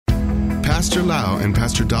Pastor Lau and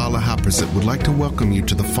Pastor Dala Haprasit would like to welcome you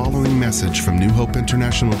to the following message from New Hope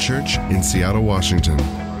International Church in Seattle, Washington.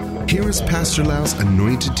 Here is Pastor Lau's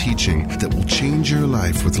anointed teaching that will change your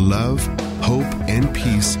life with love, hope, and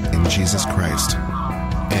peace in Jesus Christ.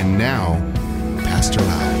 And now, Pastor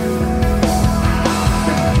Lau.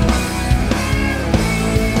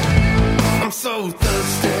 I'm so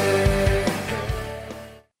thirsty.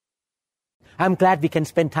 I'm glad we can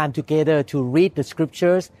spend time together to read the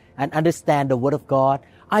scriptures and understand the Word of God.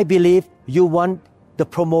 I believe you want the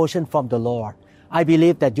promotion from the Lord. I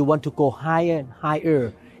believe that you want to go higher and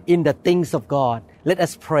higher in the things of God. Let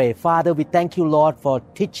us pray. Father, we thank you, Lord, for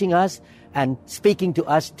teaching us and speaking to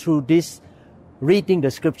us through this, reading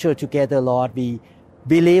the scripture together, Lord. We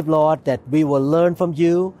believe, Lord, that we will learn from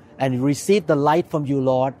you and receive the light from you,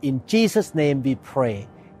 Lord. In Jesus' name we pray.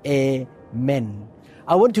 Amen.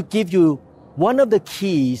 I want to give you one of the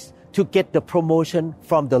keys to get the promotion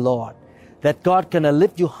from the Lord, that God can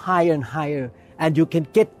lift you higher and higher, and you can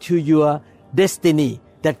get to your destiny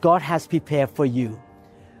that God has prepared for you.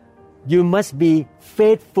 You must be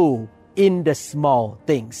faithful in the small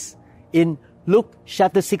things. In Luke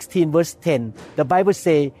chapter 16 verse 10, the Bible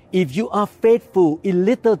says, if you are faithful in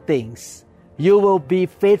little things, you will be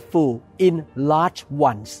faithful in large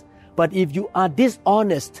ones. But if you are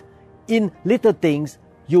dishonest in little things,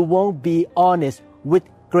 you won't be honest with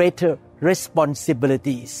greater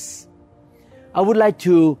responsibilities. I would like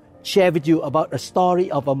to share with you about a story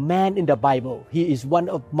of a man in the Bible. He is one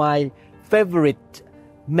of my favorite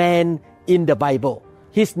men in the Bible.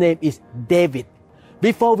 His name is David.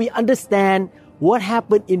 Before we understand what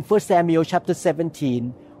happened in 1 Samuel chapter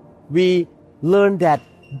 17, we learn that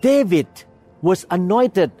David was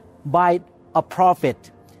anointed by a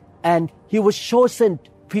prophet and he was chosen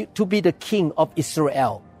to be the king of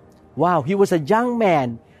Israel. Wow, he was a young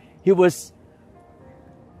man. He was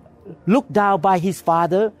looked down by his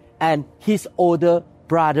father and his older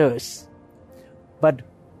brothers. But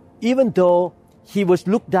even though he was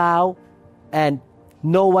looked down and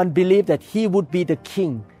no one believed that he would be the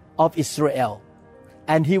king of Israel,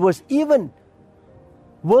 and he was even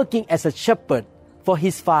working as a shepherd for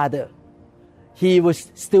his father, he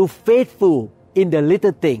was still faithful in the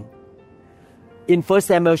little thing. In 1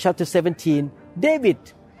 Samuel chapter 17, David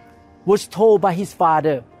was told by his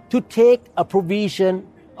father to take a provision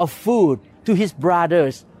of food to his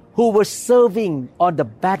brothers who were serving on the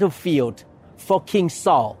battlefield for King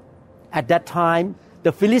Saul. At that time,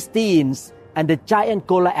 the Philistines and the giant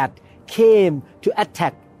Goliath came to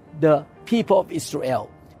attack the people of Israel.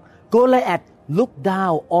 Goliath looked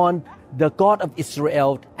down on the God of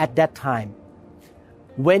Israel at that time.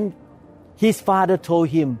 When his father told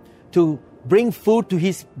him to bring food to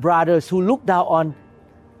his brothers who looked down on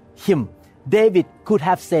him, David could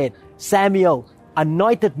have said, Samuel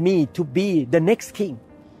anointed me to be the next king,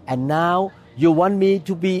 and now you want me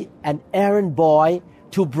to be an errand boy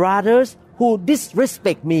to brothers who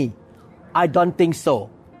disrespect me. I don't think so.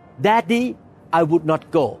 Daddy, I would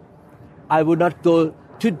not go. I would not go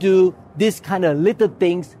to do this kind of little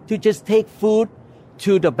things to just take food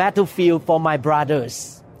to the battlefield for my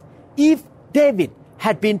brothers. If David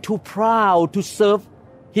had been too proud to serve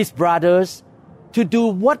his brothers, to do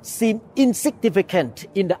what seemed insignificant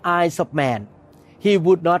in the eyes of man, he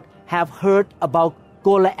would not have heard about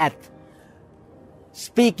Goliath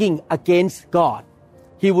speaking against God.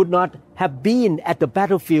 He would not have been at the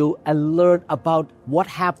battlefield and learned about what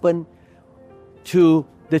happened to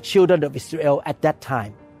the children of Israel at that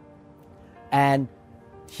time. And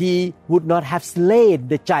he would not have slain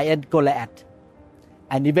the giant Goliath.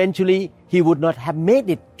 And eventually, he would not have made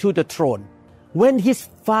it to the throne. When his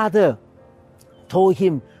father told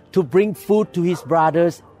him to bring food to his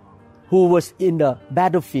brothers who was in the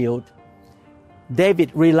battlefield,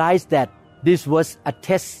 David realized that this was a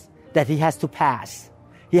test that he has to pass.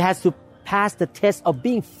 He has to pass the test of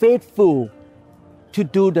being faithful to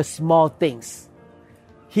do the small things.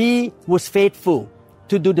 He was faithful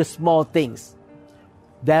to do the small things.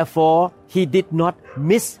 Therefore, he did not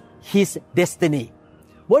miss his destiny.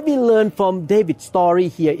 What we learn from David's story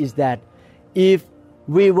here is that if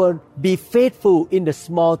we will be faithful in the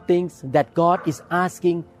small things that God is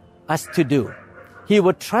asking us to do, He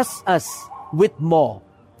will trust us with more.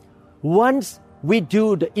 Once we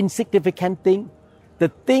do the insignificant thing, the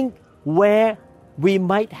thing where we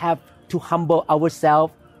might have to humble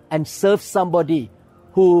ourselves and serve somebody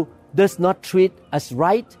who does not treat us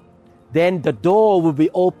right, then the door will be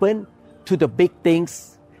open to the big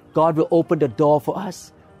things. God will open the door for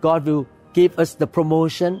us. God will give us the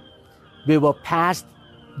promotion. We will pass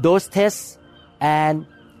those tests and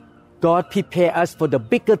God prepare us for the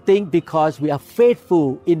bigger thing because we are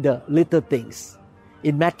faithful in the little things.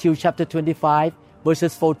 In Matthew chapter 25,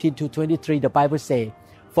 verses 14 to 23, the Bible says,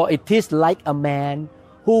 "For it is like a man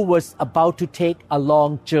who was about to take a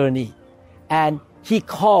long journey, and he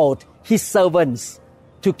called his servants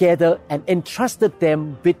together and entrusted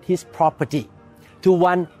them with his property. To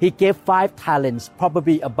one, he gave 5 talents,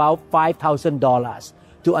 probably about $5,000.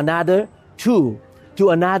 To another, 2. To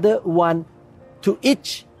another, 1. To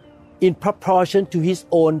each in proportion to his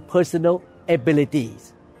own personal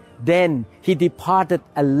abilities. Then he departed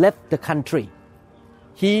and left the country.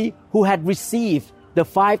 He who had received the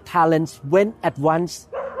 5 talents went at once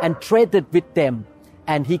and traded with them,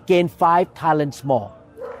 and he gained 5 talents more.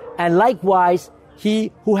 And likewise,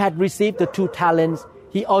 he who had received the 2 talents,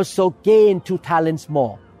 he also gained 2 talents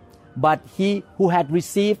more. But he who had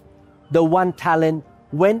received the 1 talent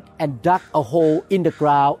went and dug a hole in the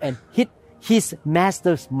ground and hid his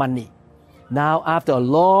master's money. Now after a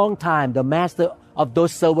long time, the master of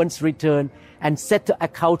those servants returned and settled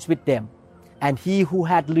accounts with them. And he who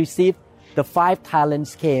had received the 5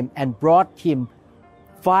 talents came and brought him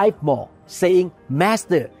 5 more, saying,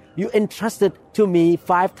 Master, you entrusted to me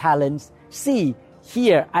 5 talents. See,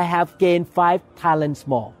 here I have gained 5 talents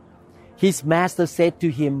more. His master said to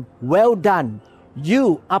him, Well done,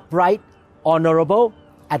 you upright, honorable,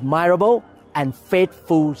 admirable, and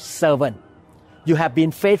faithful servant. You have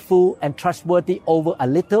been faithful and trustworthy over a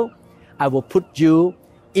little. I will put you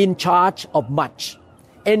in charge of much.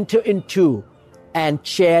 Enter into and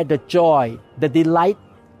share the joy, the delight,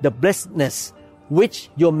 the blessedness which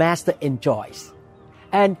your master enjoys.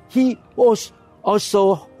 And he was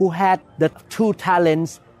also who had the 2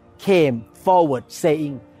 talents came forward,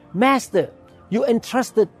 saying, Master, you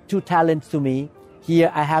entrusted 2 talents to me.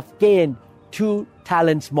 Here I have gained 2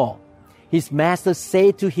 talents more. His master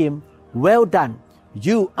said to him, Well done,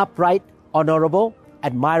 you upright, honorable,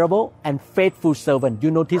 admirable, and faithful servant.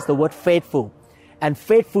 You notice the word faithful. And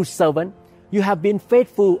faithful servant, you have been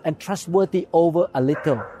faithful and trustworthy over a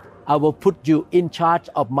little. I will put you in charge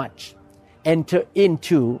of much. Enter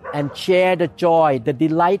into and share the joy, the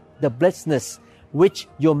delight, the blessedness which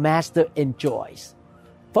your master enjoys.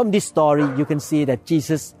 From this story, you can see that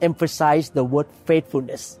Jesus emphasized the word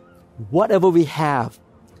faithfulness. Whatever we have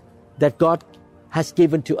that God has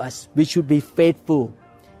given to us, we should be faithful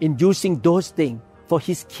in using those things for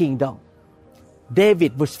His kingdom.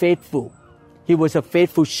 David was faithful. He was a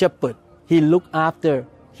faithful shepherd. He looked after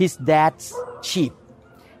his dad's sheep.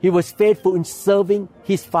 He was faithful in serving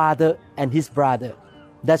his father and his brother.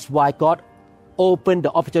 That's why God opened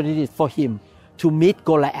the opportunity for him to meet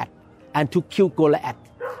Goliath and to kill Goliath.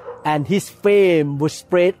 And his fame was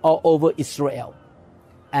spread all over Israel.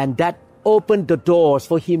 And that opened the doors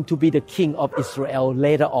for him to be the king of Israel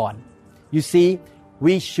later on. You see,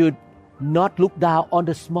 we should not look down on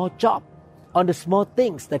the small job, on the small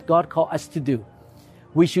things that God called us to do.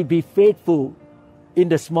 We should be faithful in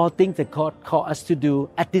the small things that God called us to do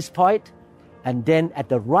at this point, and then at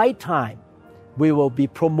the right time, we will be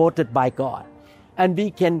promoted by God. And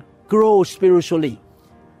we can grow spiritually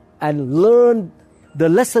and learn the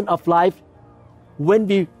lesson of life when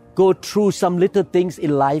we go through some little things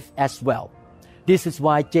in life as well. This is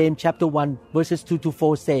why James chapter 1 verses 2 to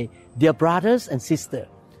 4 say, Dear brothers and sisters,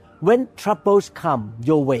 when troubles come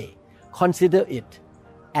your way, consider it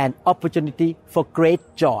an opportunity for great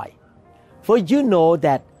joy. For you know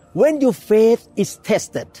that when your faith is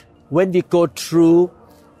tested, when we go through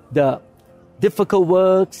the difficult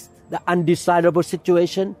works, the undesirable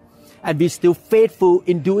situation, and be still faithful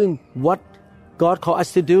in doing what God called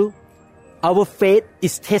us to do, our faith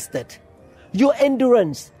is tested. Your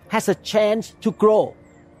endurance has a chance to grow.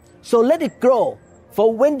 So let it grow.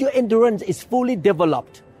 For when your endurance is fully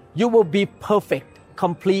developed, you will be perfect,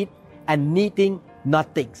 complete, and needing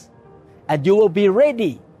nothing. And you will be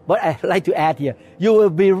ready. But I like to add here, you will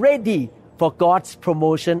be ready for God's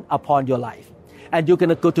promotion upon your life. And you're going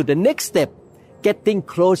to go to the next step, getting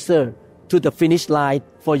closer to the finish line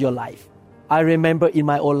for your life. I remember in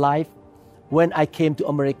my own life, when I came to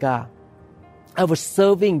America, I was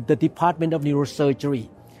serving the Department of Neurosurgery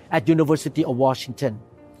at University of Washington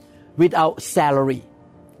without salary.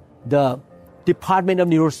 The Department of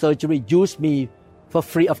Neurosurgery used me for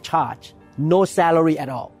free of charge, no salary at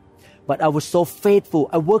all. But I was so faithful.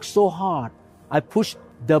 I worked so hard. I pushed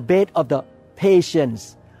the bed of the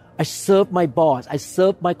patients. I served my boss. I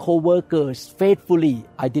served my co-workers faithfully.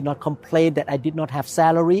 I did not complain that I did not have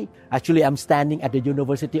salary. Actually, I'm standing at the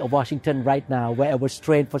University of Washington right now, where I was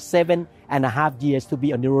trained for 7.5 years to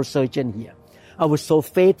be a neurosurgeon here. I was so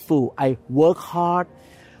faithful. I worked hard.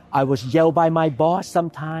 I was yelled by my boss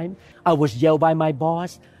sometimes. I was yelled by my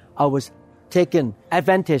boss. I was taken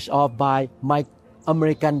advantage of by my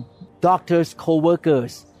American doctors,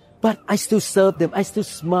 co-workers. But I still serve them. I still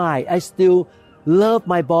smile. I still love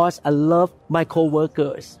my boss. I love my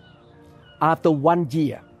co-workers. After 1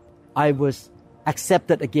 year, I was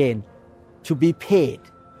accepted again to be paid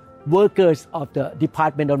workers of the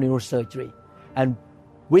Department of Neurosurgery. And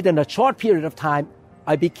within a short period of time,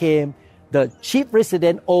 I became the chief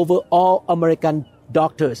resident over all American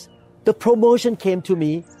doctors. The promotion came to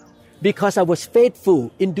me because I was faithful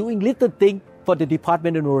in doing little things for the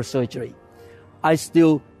Department of Neurosurgery. I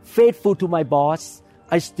still faithful to my boss.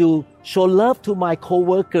 I still show love to my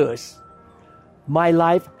co-workers. My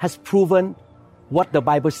life has proven what the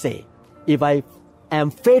Bible says. If I am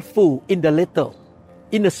faithful in the little,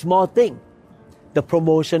 in the small thing, the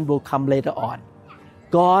promotion will come later on.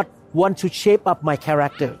 God wants to shape up my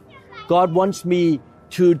character. God wants me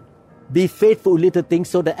to be faithful in little things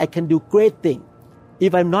so that I can do great things.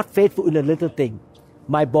 If I'm not faithful in a little thing,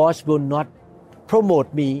 my boss will not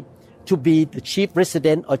promote me to be the chief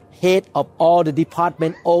resident or head of all the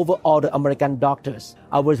department over all the American doctors.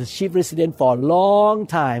 I was the chief resident for a long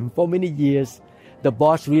time, for many years. The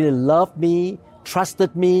boss really loved me,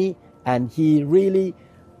 trusted me, and he really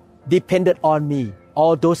depended on me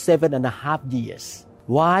all those 7.5 years.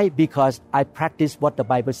 Why? Because I practice what the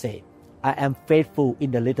Bible says. I am faithful in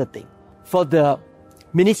the little thing. For the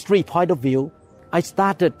ministry point of view, I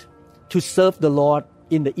started to serve the Lord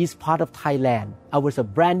in the east part of Thailand. I was a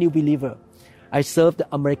brand new believer. I served the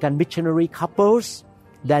American missionary couples.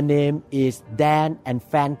 Their name is Dan and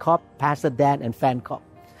Fan Kop, Pastor Dan and Fan Kop.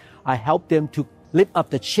 I helped them to lift up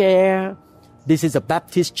the chair. This is a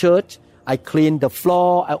Baptist church. I cleaned the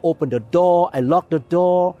floor. I opened the door. I locked the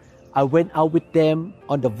door. I went out with them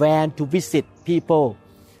on the van to visit people.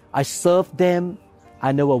 I served them.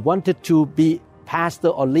 I never wanted to be pastor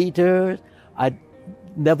or leader. I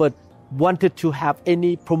never wanted to have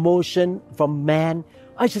any promotion from man.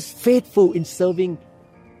 I was just faithful in serving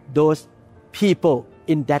those people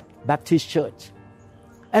in that Baptist church.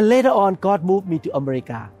 And later on, God moved me to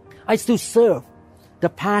America. I still serve the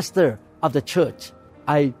pastor of the church.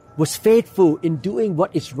 I was faithful in doing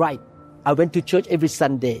what is right. I went to church every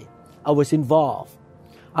Sunday. I was involved.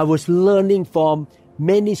 I was learning from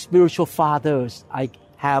many spiritual fathers. I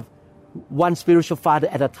have one spiritual father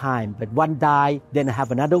at a time, but one died, then I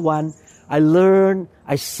have another one. I learned,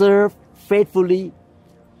 I served faithfully.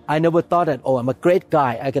 I never thought that, I'm a great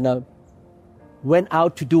guy. I went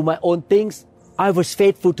out to do my own things. I was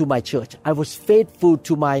faithful to my church. I was faithful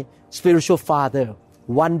to my spiritual father,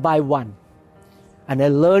 one by one. And I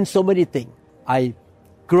learned so many things. I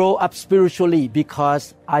grow up spiritually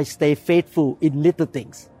because I stay faithful in little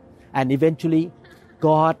things. And eventually,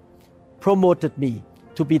 God promoted me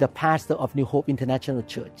to be the pastor of New Hope International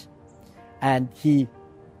Church. And He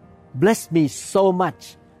blessed me so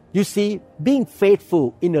much. You see, being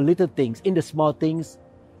faithful in the little things, in the small things,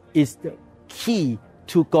 is the key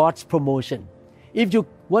to God's promotion. If you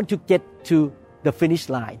want to get to the finish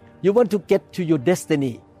line, you want to get to your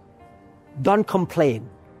destiny, don't complain.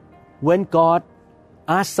 When God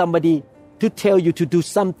asks somebody to tell you to do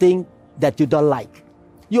something that you don't like,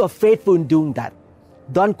 you are faithful in doing that.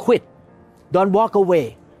 Don't quit. Don't walk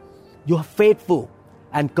away. You are faithful,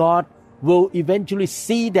 and God will eventually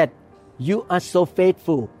see that you are so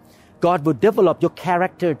faithful. God will develop your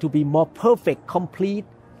character to be more perfect, complete,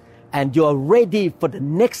 and you are ready for the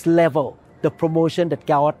next level, the promotion that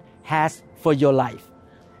God has for your life.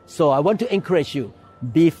 So I want to encourage you,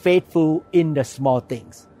 be faithful in the small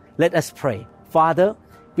things. Let us pray. Father,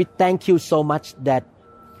 we thank you so much that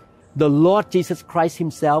the Lord Jesus Christ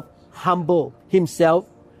Himself humbled Himself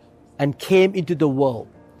and came into the world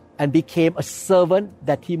and became a servant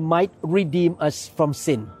that He might redeem us from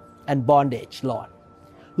sin and bondage, Lord.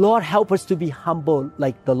 Lord, help us to be humble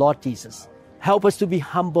like the Lord Jesus. Help us to be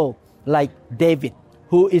humble like David,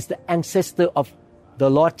 who is the ancestor of the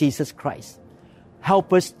Lord Jesus Christ.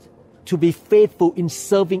 Help us to be faithful in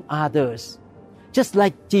serving others, just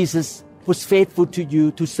like Jesus was faithful to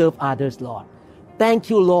you to serve others, Lord. Thank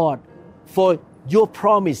you, Lord, for your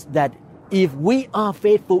promise that if we are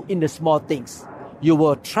faithful in the small things, you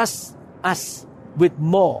will trust us with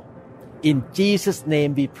more. In Jesus'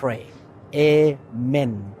 name we pray.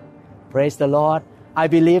 Amen. Praise the Lord. I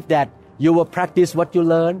believe that you will practice what you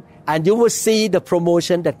learn and you will see the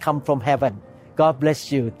promotion that comes from heaven. God bless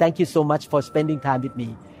you. Thank you so much for spending time with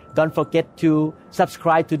me. Don't forget to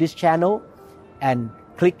subscribe to this channel and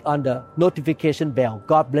click on the notification bell.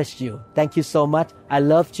 God bless you. Thank you so much. I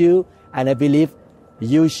love you and I believe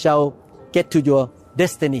you shall get to your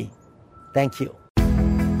destiny. Thank you.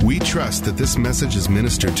 We trust that this message is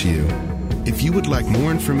ministered to you. If you would like more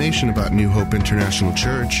information about New Hope International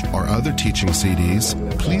Church or other teaching CDs,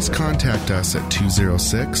 please contact us at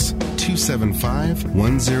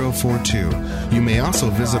 206-275-1042. You may also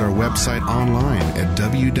visit our website online at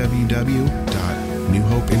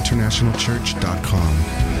www.newhopeinternationalchurch.com.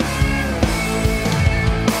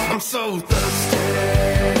 I'm so thirsty.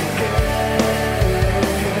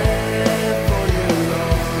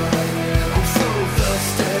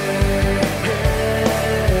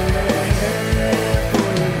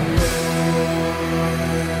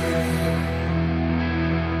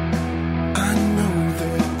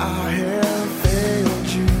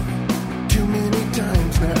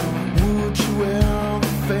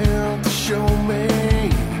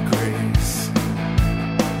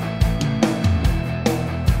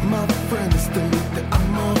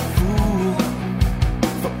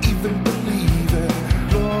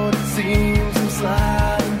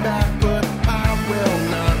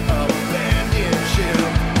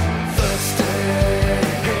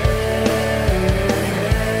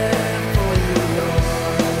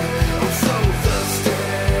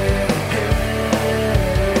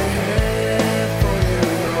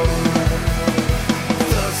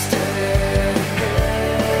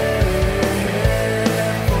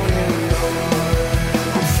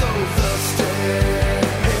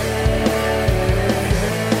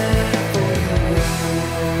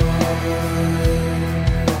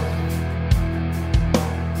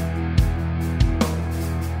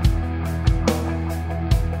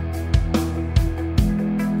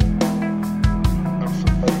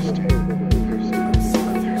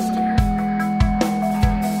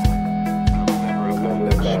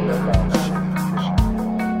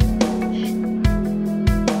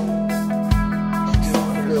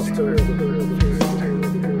 Still